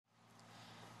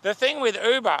The thing with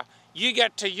Uber, you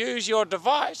get to use your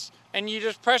device and you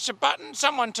just press a button,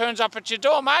 someone turns up at your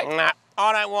door, mate. Nah,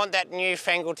 I don't want that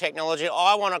newfangled technology.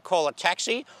 I want to call a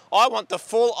taxi. I want the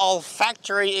full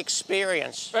olfactory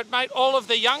experience. But mate, all of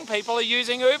the young people are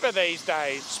using Uber these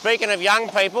days. Speaking of young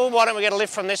people, why don't we get a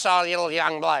lift from this little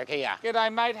young bloke here?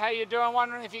 G'day mate, how you doing?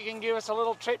 Wondering if you can give us a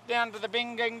little trip down to the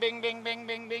bing, bing, bing, bing, bing,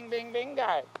 bing, bing, bing,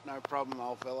 bingo. No problem,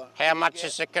 old fella. How much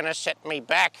is it going to set me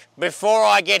back before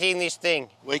I get in this thing?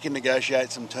 We can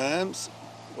negotiate some terms.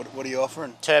 What are you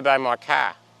offering? Turbo my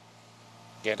car.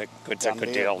 Get a good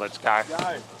deal. Let's go.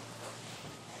 Go.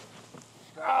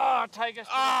 Oh, take us.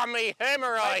 Me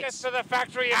hemorrhoids. Take us to the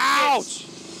factory. Ouch!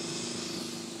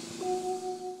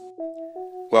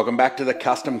 Welcome back to the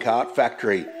Custom Kart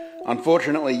Factory.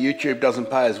 Unfortunately, YouTube doesn't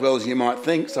pay as well as you might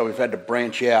think, so we've had to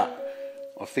branch out.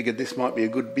 I figured this might be a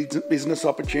good business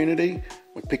opportunity.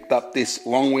 We picked up this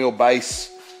long wheelbase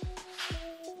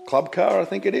club car, I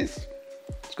think it is.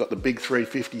 It's got the big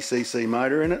 350cc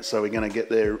motor in it, so we're going to get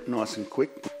there nice and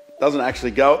quick. Doesn't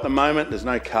actually go at the moment. There's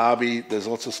no carby. There's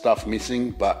lots of stuff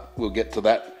missing, but we'll get to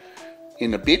that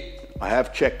in a bit. I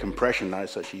have checked compression though,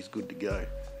 so she's good to go.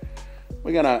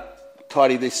 We're going to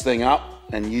tidy this thing up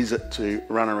and use it to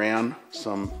run around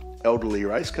some elderly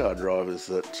race car drivers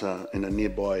that in a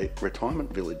nearby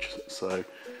retirement village. So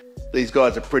these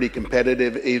guys are pretty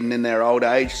competitive even in their old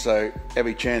age, so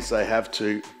every chance they have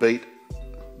to beat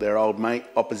their old mate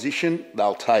opposition,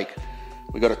 they'll take.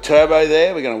 We've got a turbo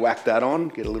there, we're going to whack that on,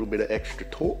 get a little bit of extra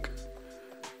torque,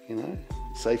 you know,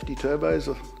 safety turbos,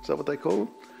 is that what they call them?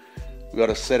 We've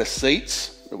got a set of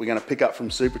seats that we're going to pick up from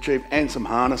Supercheap and some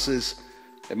harnesses.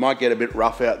 It might get a bit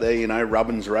rough out there, you know,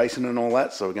 rubbins racing and all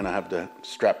that, so we're going to have to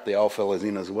strap the old fellas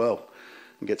in as well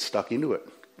and get stuck into it.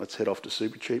 Let's head off to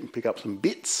Supercheap and pick up some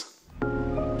bits.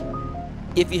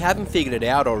 If you haven't figured it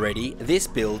out already, this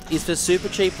build is for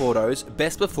Supercheap Auto's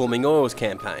Best Performing Oils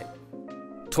campaign.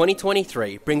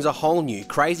 2023 brings a whole new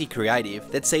crazy creative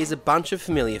that sees a bunch of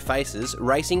familiar faces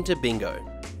racing to bingo.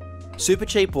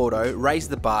 Supercheap Auto raised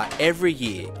the bar every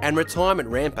year and Retirement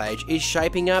Rampage is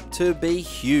shaping up to be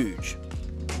huge.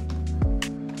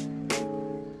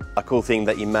 A cool thing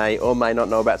that you may or may not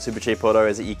know about Supercheap Auto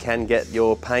is that you can get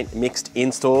your paint mixed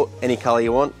in store, any colour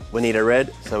you want. We need a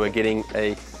red, so we're getting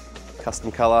a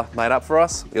custom colour made up for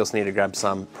us. We also need to grab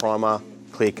some primer,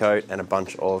 clear coat and a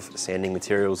bunch of sanding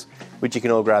materials, which you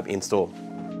can all grab in store.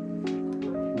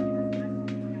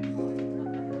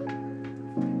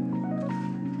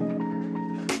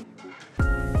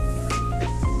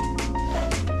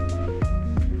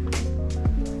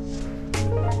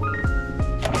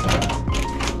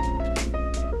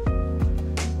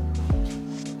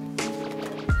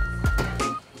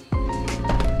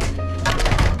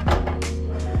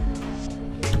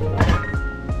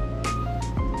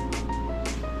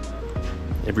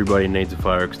 Everybody needs a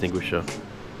fire extinguisher.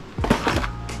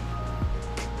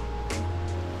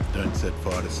 Don't set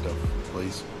fire to stuff,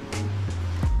 please.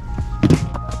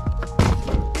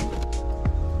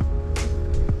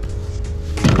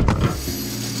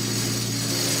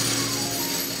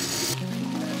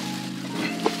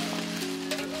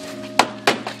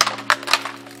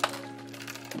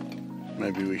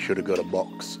 Maybe we should have got a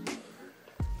box.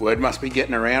 Word must be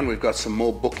getting around, we've got some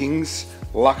more bookings.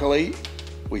 Luckily,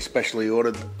 we specially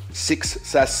ordered 6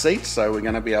 SAS seats, so we're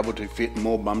going to be able to fit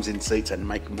more bums in seats and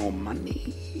make more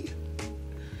money.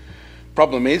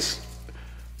 Problem is,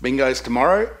 bingo's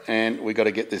tomorrow and we got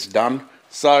to get this done.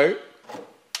 So,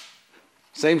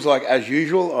 seems like as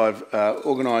usual, I've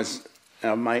organised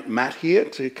our mate Matt here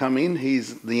to come in.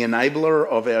 He's the enabler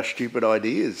of our stupid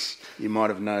ideas, you might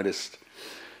have noticed.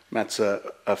 Matt's a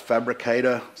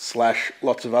fabricator slash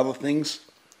lots of other things,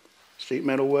 sheet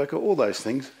metal worker, all those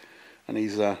things. And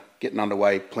he's getting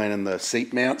underway planning the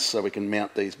seat mounts so we can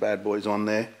mount these bad boys on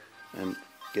there and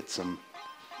get some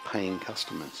paying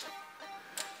customers.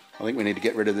 I think we need to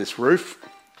get rid of this roof.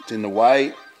 It's in the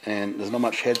way and there's not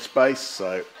much head space,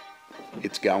 so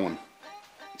it's going.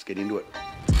 Let's get into it.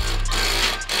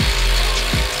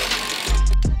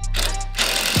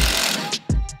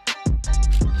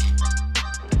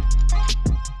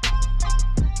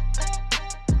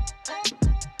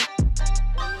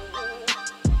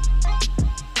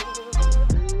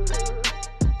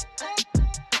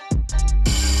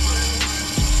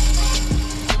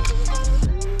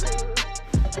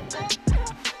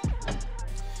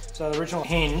 So the original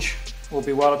hinge will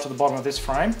be welded to the bottom of this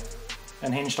frame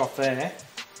and hinged off there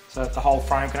so that the whole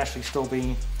frame can actually still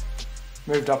be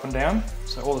moved up and down,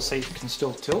 so all the seats can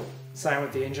still tilt. Same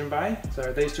with the engine bay,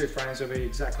 so these two frames will be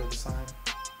exactly the same.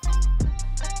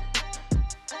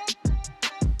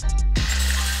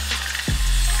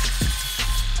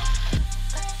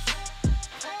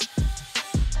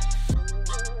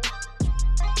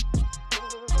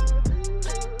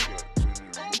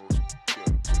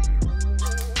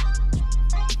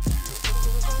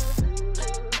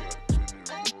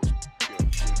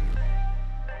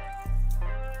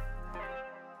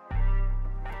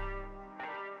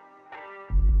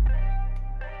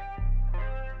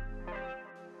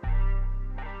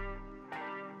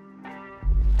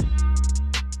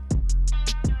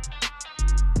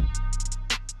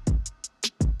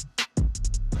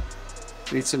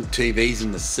 Need some TVs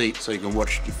in the seat so you can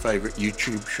watch your favourite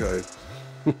YouTube show.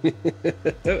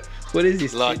 What is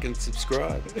this? Like and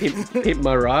subscribe. Pimp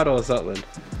my ride or something?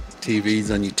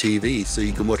 TVs on your TV so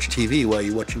you can watch TV while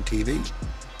you're watching TV.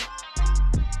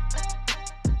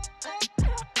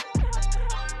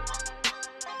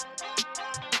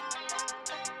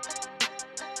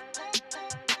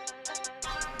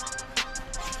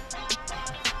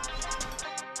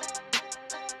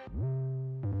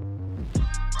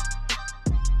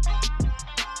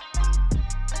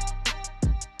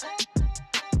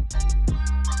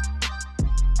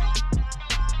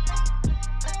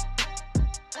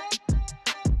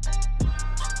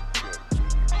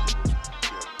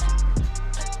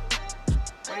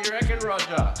 What do you reckon,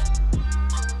 Roger?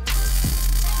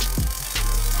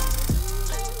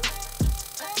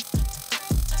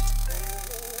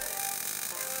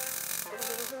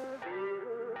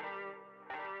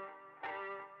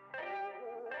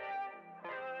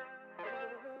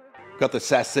 Got the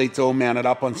SAS seats all mounted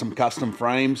up on some custom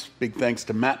frames. Big thanks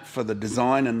to Matt for the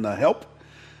design and the help.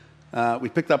 We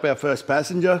picked up our first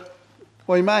passenger.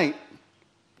 Oi mate,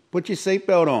 put your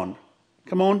seatbelt on.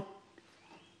 Come on.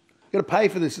 You've got to pay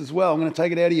for this as well. I'm going to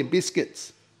take it out of your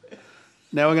biscuits.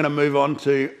 Now we're going to move on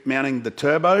to mounting the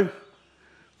turbo.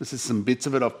 This is some bits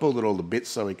of it. I've pulled it all the bits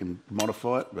so we can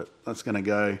modify it, but that's going to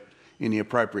go in the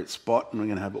appropriate spot and we're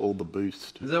going to have all the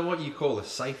boost. Is that what you call a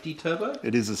safety turbo?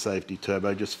 It is a safety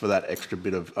turbo just for that extra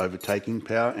bit of overtaking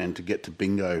power and to get to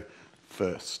bingo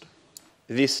first.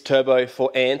 This turbo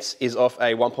for Ants is off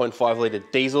a 1.5 litre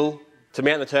diesel. To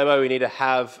mount the turbo, we need to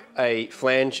have a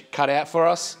flange cut out for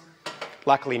us.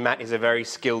 Luckily, Matt is a very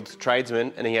skilled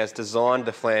tradesman and he has designed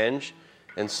the flange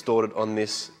and stored it on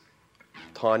this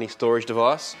tiny storage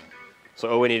device. So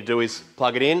all we need to do is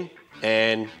plug it in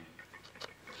and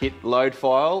hit load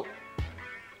file,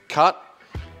 cut,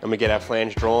 and we get our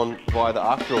flange drawn via the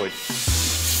arc droid.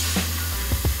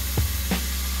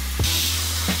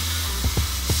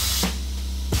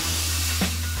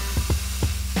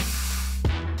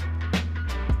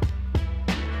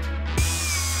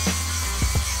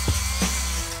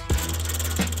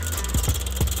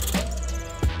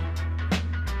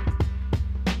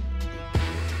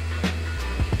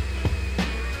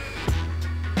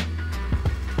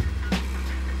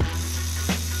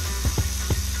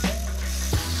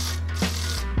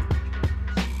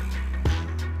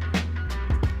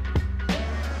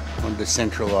 To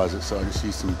centralise it, so I just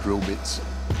use some drill bits.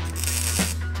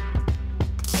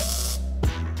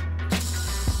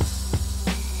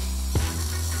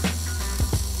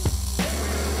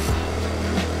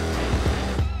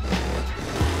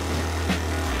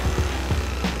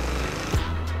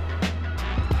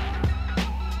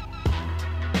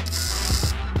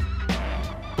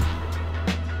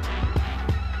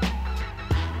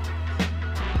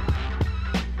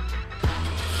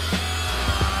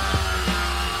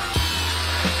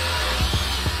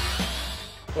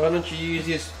 Why don't you use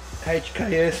this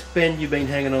HKS bend you've been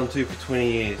hanging on to for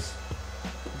 20 years?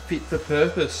 Fit for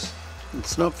purpose.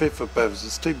 It's not fit for purpose,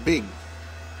 it's too big.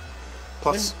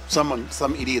 Plus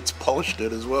some idiot's polished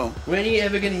it as well. When are you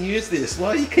ever going to use this? Why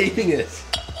are you keeping it?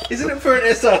 Isn't it for an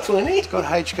SR20? It's got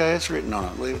HKS written on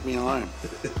it, leave me alone.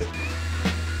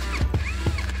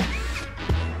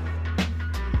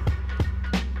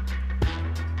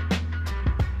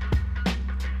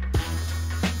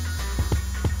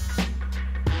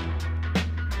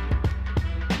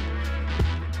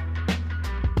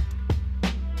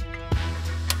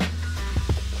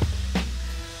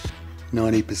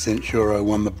 90% sure I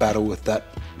won the battle with that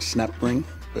snap ring,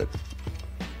 but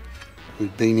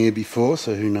we've been here before,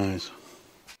 so who knows.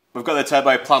 We've got the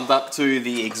turbo plumbed up to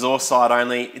the exhaust side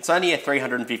only. It's only a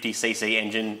 350cc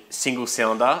engine, single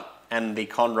cylinder, and the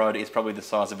conrod is probably the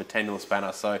size of a 10mm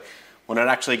spanner, so we're not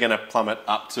actually going to plumb it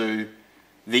up to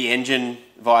the engine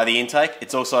via the intake.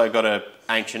 It's also got an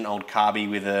ancient old carby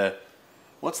with a,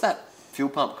 what's that fuel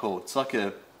pump called? It's like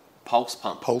a pulse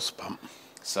pump. Pulse pump.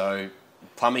 So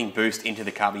plumbing boost into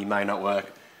the carby may not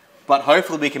work, but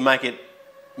hopefully we can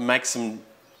make some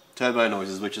turbo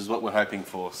noises, which is what we're hoping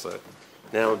for. So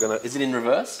now we're gonna, is it in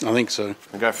reverse? I think so.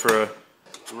 We'll go for a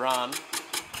run.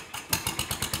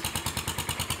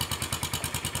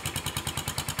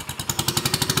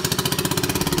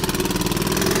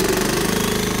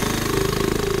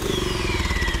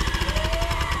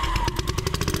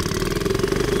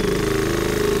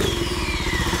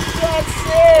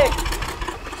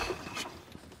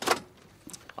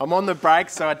 I'm on the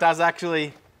brakes, so it does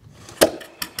actually.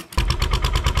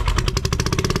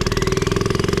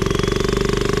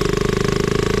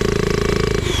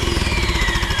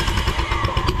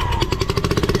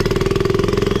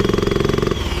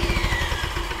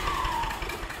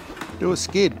 to a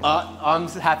skid. I'm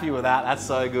happy with that, that's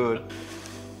so good.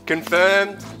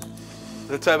 Confirmed,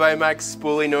 the turbo makes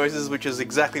spoolie noises, which is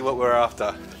exactly what we're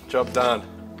after. Job done.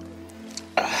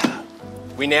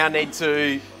 We now need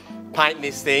to paint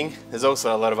this thing. There's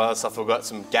also a lot of other stuff. We've got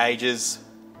some gauges,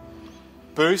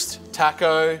 boost,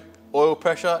 tacho, oil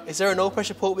pressure. Is there an oil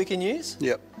pressure port we can use?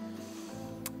 Yep.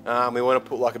 We want to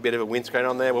put like a bit of a windscreen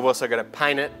on there. We've also got to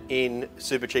paint it in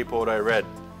Supercheap Auto red.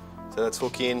 So let's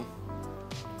hook in,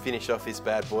 finish off this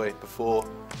bad boy before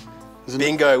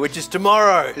bingo, which is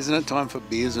tomorrow. Isn't it time for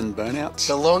beers and burnouts?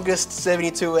 The longest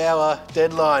 72-hour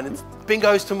deadline.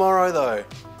 Bingo's tomorrow though.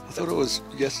 I thought it was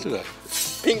yesterday.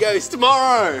 Bingo's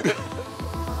tomorrow.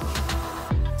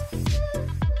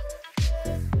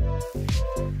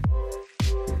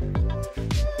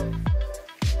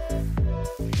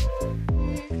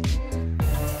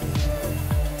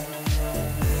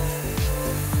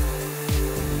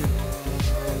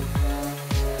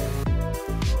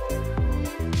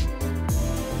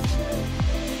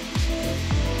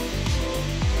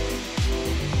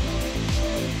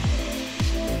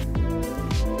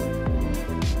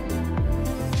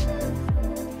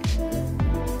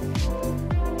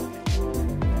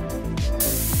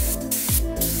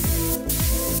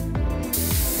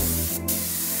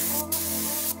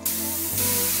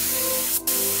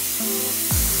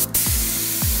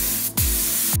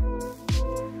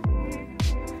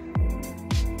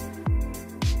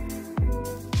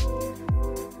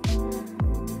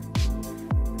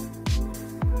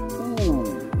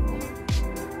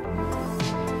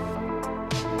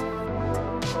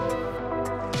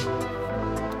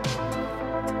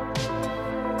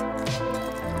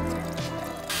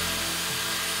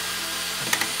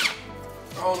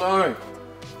 Oh no!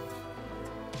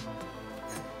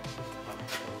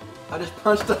 I just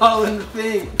punched a hole in the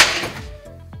thing!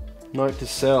 Note to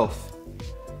self.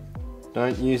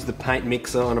 Don't use the paint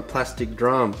mixer on a plastic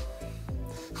drum.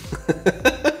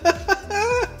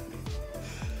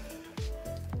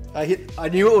 I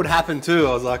knew it would happen too.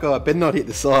 I was like, oh, I better not hit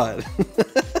the side.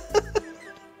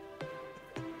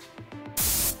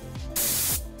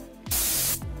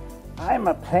 I'm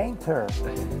a painter.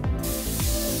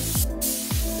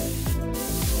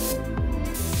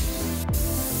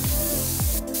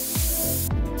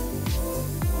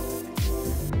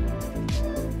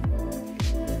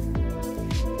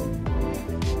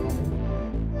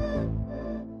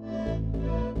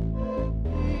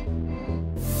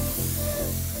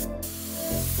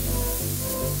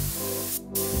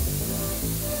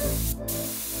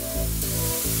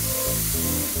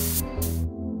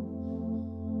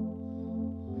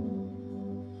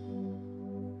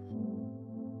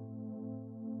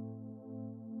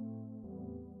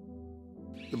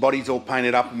 The body's all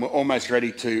painted up and we're almost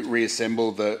ready to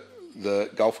reassemble the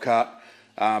golf cart.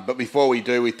 But before we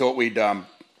do, we thought we'd,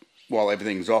 while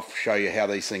everything's off, show you how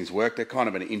these things work. They're kind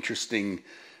of an interesting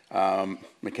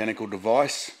mechanical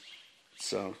device.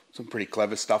 So some pretty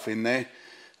clever stuff in there.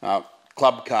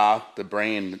 Club Car, the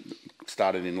brand,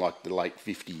 started in like the late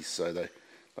 50s, so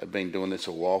they've been doing this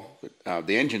a while. But,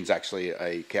 the engine's actually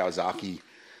a Kawasaki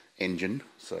engine,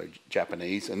 so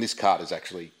Japanese, and this cart is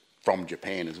actually from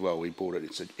Japan as well. We bought it,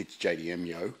 it's JDM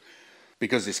Yo.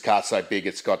 Because this cart's so big,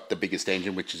 it's got the biggest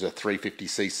engine, which is a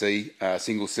 350cc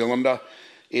single cylinder.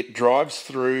 It drives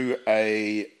through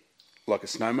like a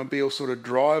snowmobile sort of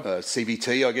drive, a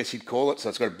CVT I guess you'd call it. So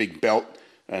it's got a big belt,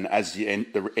 and as the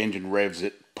engine revs,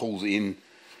 it pulls in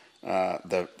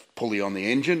the pulley on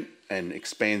the engine and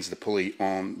expands the pulley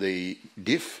on the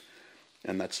diff,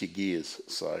 and that's your gears.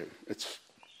 So it's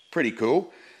pretty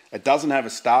cool. It doesn't have a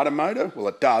starter motor. Well,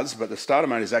 it does, but the starter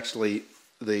motor is actually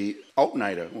the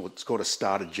alternator, or it's called a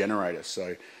starter generator.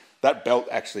 So that belt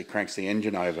actually cranks the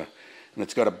engine over, and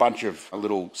it's got a bunch of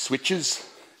little switches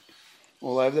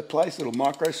all over the place, little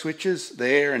micro switches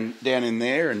there and down in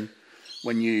there, and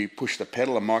when you push the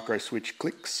pedal, a micro switch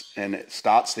clicks and it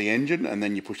starts the engine, and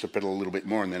then you push the pedal a little bit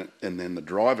more, and then the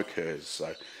drive occurs.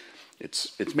 So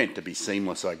it's meant to be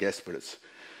seamless, I guess, but it's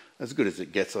as good as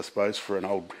it gets, I suppose, for an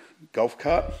old golf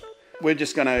cart. We're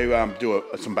just going to do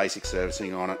some basic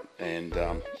servicing on it and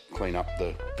clean up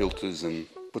the filters and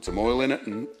put some oil in it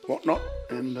and whatnot,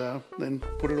 and then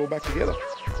put it all back together.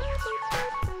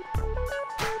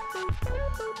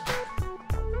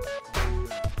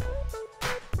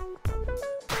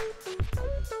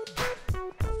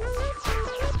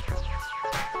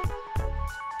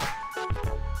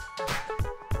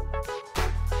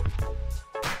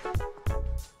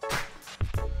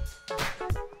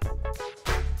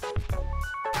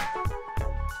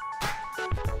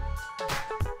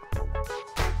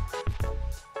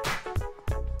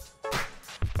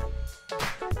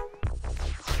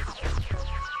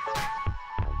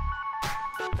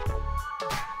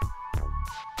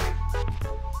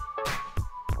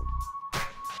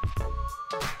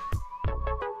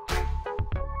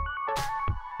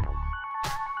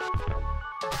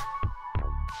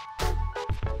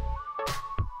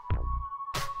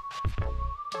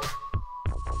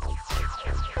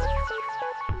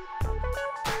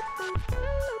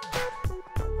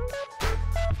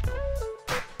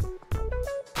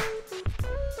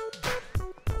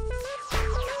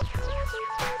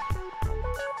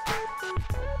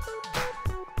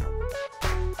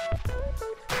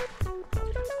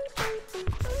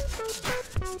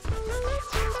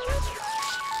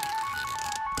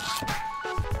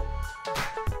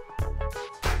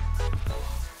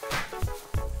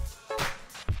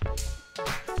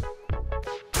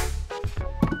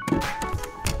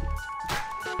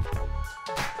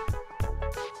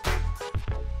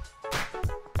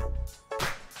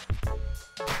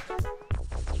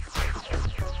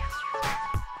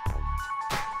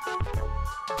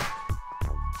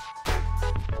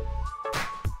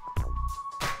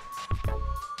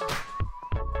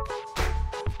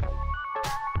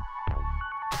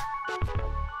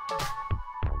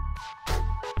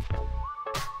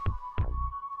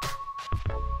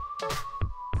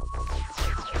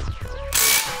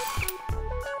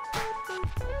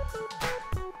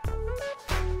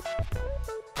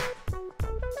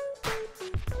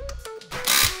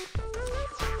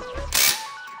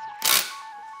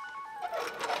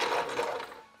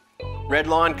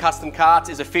 Redline Custom Carts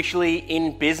is officially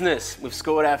in business. We've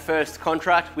scored our first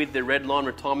contract with the Redline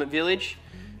Retirement Village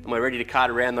and we're ready to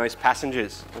cart around those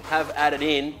passengers. We have added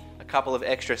in a couple of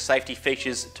extra safety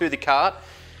features to the cart.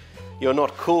 You're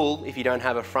not cool if you don't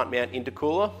have a front mount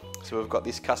intercooler. So we've got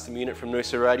this custom unit from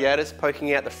Noosa Radiators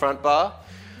poking out the front bar,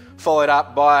 followed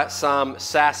up by some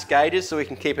SAS gauges so we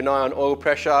can keep an eye on oil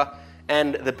pressure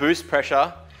and the boost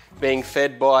pressure being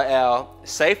fed by our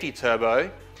safety turbo,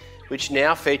 which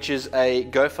now features a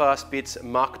Go Fast Bits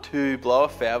Mach 2 blower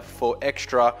valve for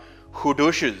extra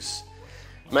hoodushes.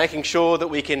 Making sure that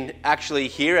we can actually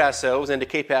hear ourselves and to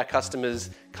keep our customers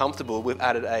comfortable, we've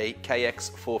added a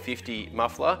KX450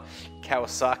 muffler,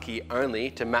 Kawasaki only,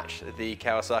 to match the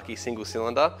Kawasaki single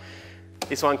cylinder.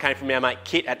 This one came from our mate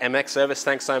Kit at MX Service,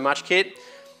 thanks so much Kit.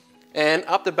 And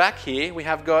up the back here, we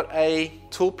have got a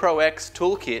Tool Pro X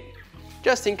toolkit,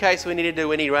 just in case we need to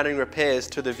do any running repairs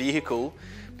to the vehicle,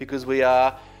 because we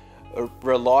are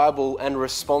reliable and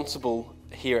responsible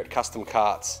here at Custom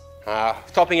Carts.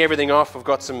 Topping everything off, I've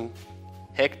got some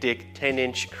hectic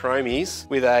 10-inch chromies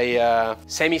with a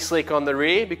semi-slick on the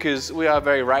rear because we are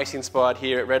very race inspired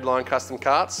here at Redline Custom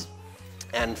Carts.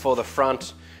 And for the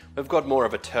front, we've got more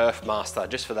of a turf master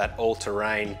just for that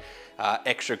all-terrain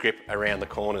extra grip around the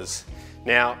corners.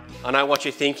 Now, I know what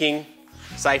you're thinking,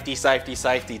 safety, safety,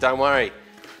 safety, don't worry.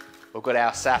 We've got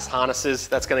our SAS harnesses,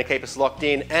 that's going to keep us locked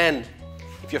in, and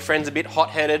if your friend's a bit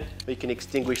hot-headed, we can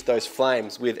extinguish those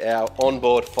flames with our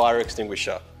onboard fire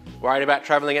extinguisher. Worried about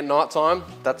travelling at night time?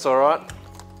 That's alright.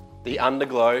 The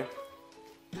underglow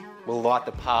will light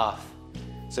the path.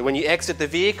 So when you exit the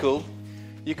vehicle,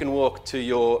 you can walk to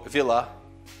your villa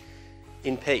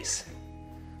in peace.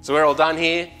 So we're all done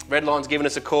here. Redline's given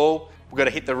us a call. We've got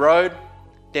to hit the road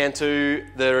down to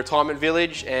the retirement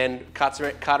village and cart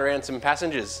around some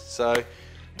passengers. So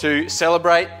to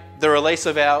celebrate the release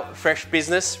of our fresh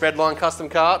business, Redline Custom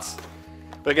Carts,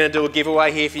 we're going to do a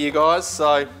giveaway here for you guys.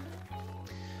 So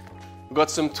we've got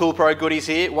some Tool Pro goodies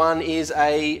here. One is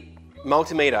a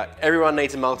multimeter. Everyone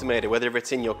needs a multimeter, whether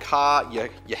it's in your car,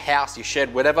 your house, your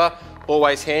shed, whatever,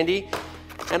 always handy.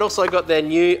 And also got their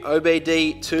new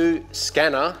OBD2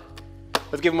 scanner.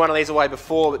 We've given one of these away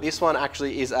before, but this one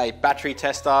actually is a battery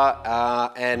tester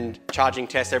and charging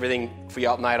test, everything for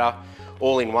your alternator,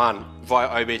 all in one via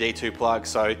OBD2 plug.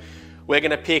 So we're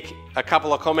going to pick a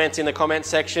couple of comments in the comment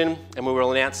section and we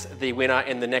will announce the winner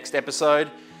in the next episode.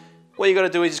 What you got to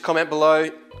do is just comment below.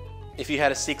 If you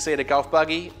had a 6-seater golf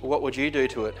buggy, what would you do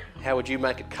to it? How would you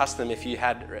make it custom if you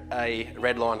had a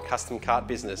Redline custom cart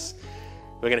business?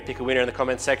 We're going to pick a winner in the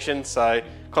comment section, so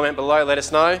comment below, let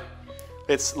us know.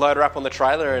 Let's load her up on the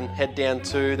trailer and head down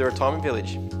to the retirement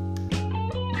village.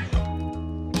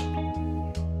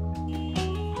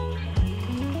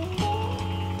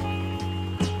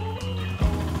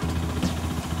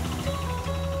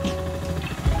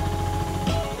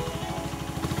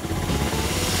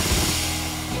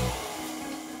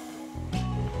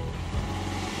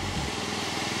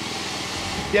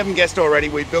 If you haven't guessed already,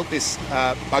 we built this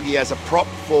buggy as a prop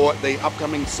for the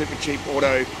upcoming Supercheap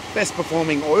Auto Best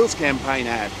Performing Oils campaign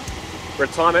ad.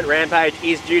 Retirement Rampage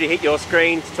is due to hit your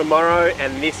screens tomorrow,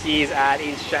 and this year's ad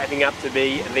is shaping up to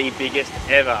be the biggest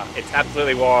ever. It's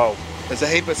absolutely wild. There's a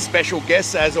heap of special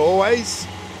guests as always,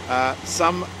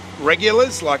 some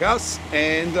regulars like us,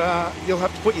 and you'll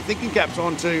have to put your thinking caps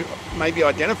on to maybe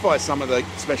identify some of the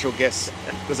special guests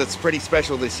because it's pretty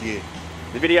special this year.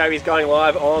 The video is going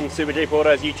live on Supercheap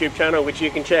Auto's YouTube channel, which you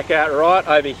can check out right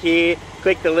over here.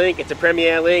 Click the link, it's a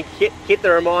premiere link, hit the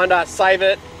reminder, save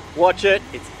it, watch it.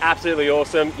 It's absolutely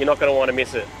awesome. You're not going to want to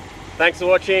miss it. Thanks for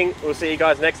watching. We'll see you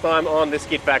guys next time on The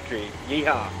Skid Factory.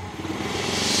 Yeehaw.